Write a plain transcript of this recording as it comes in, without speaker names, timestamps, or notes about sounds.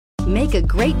Make a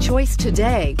great choice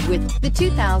today with the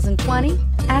 2020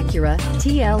 Acura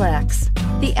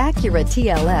TLX. The Acura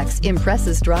TLX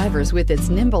impresses drivers with its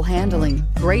nimble handling,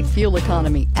 great fuel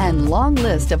economy, and long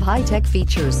list of high-tech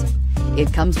features.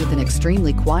 It comes with an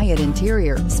extremely quiet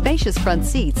interior, spacious front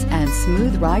seats, and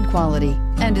smooth ride quality,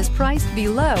 and is priced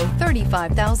below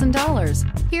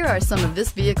 $35,000. Here are some of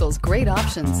this vehicle's great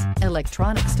options: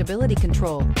 electronic stability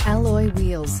control, alloy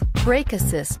wheels, brake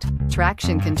assist,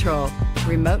 traction control,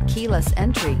 remote keyless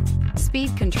entry,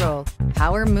 speed control,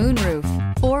 power moonroof,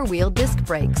 four-wheel disc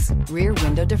brakes, rear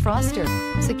window defroster,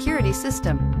 security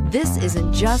system. This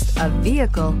isn't just a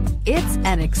vehicle, it's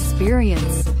an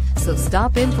experience. So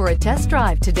stop in for a test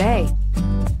drive today.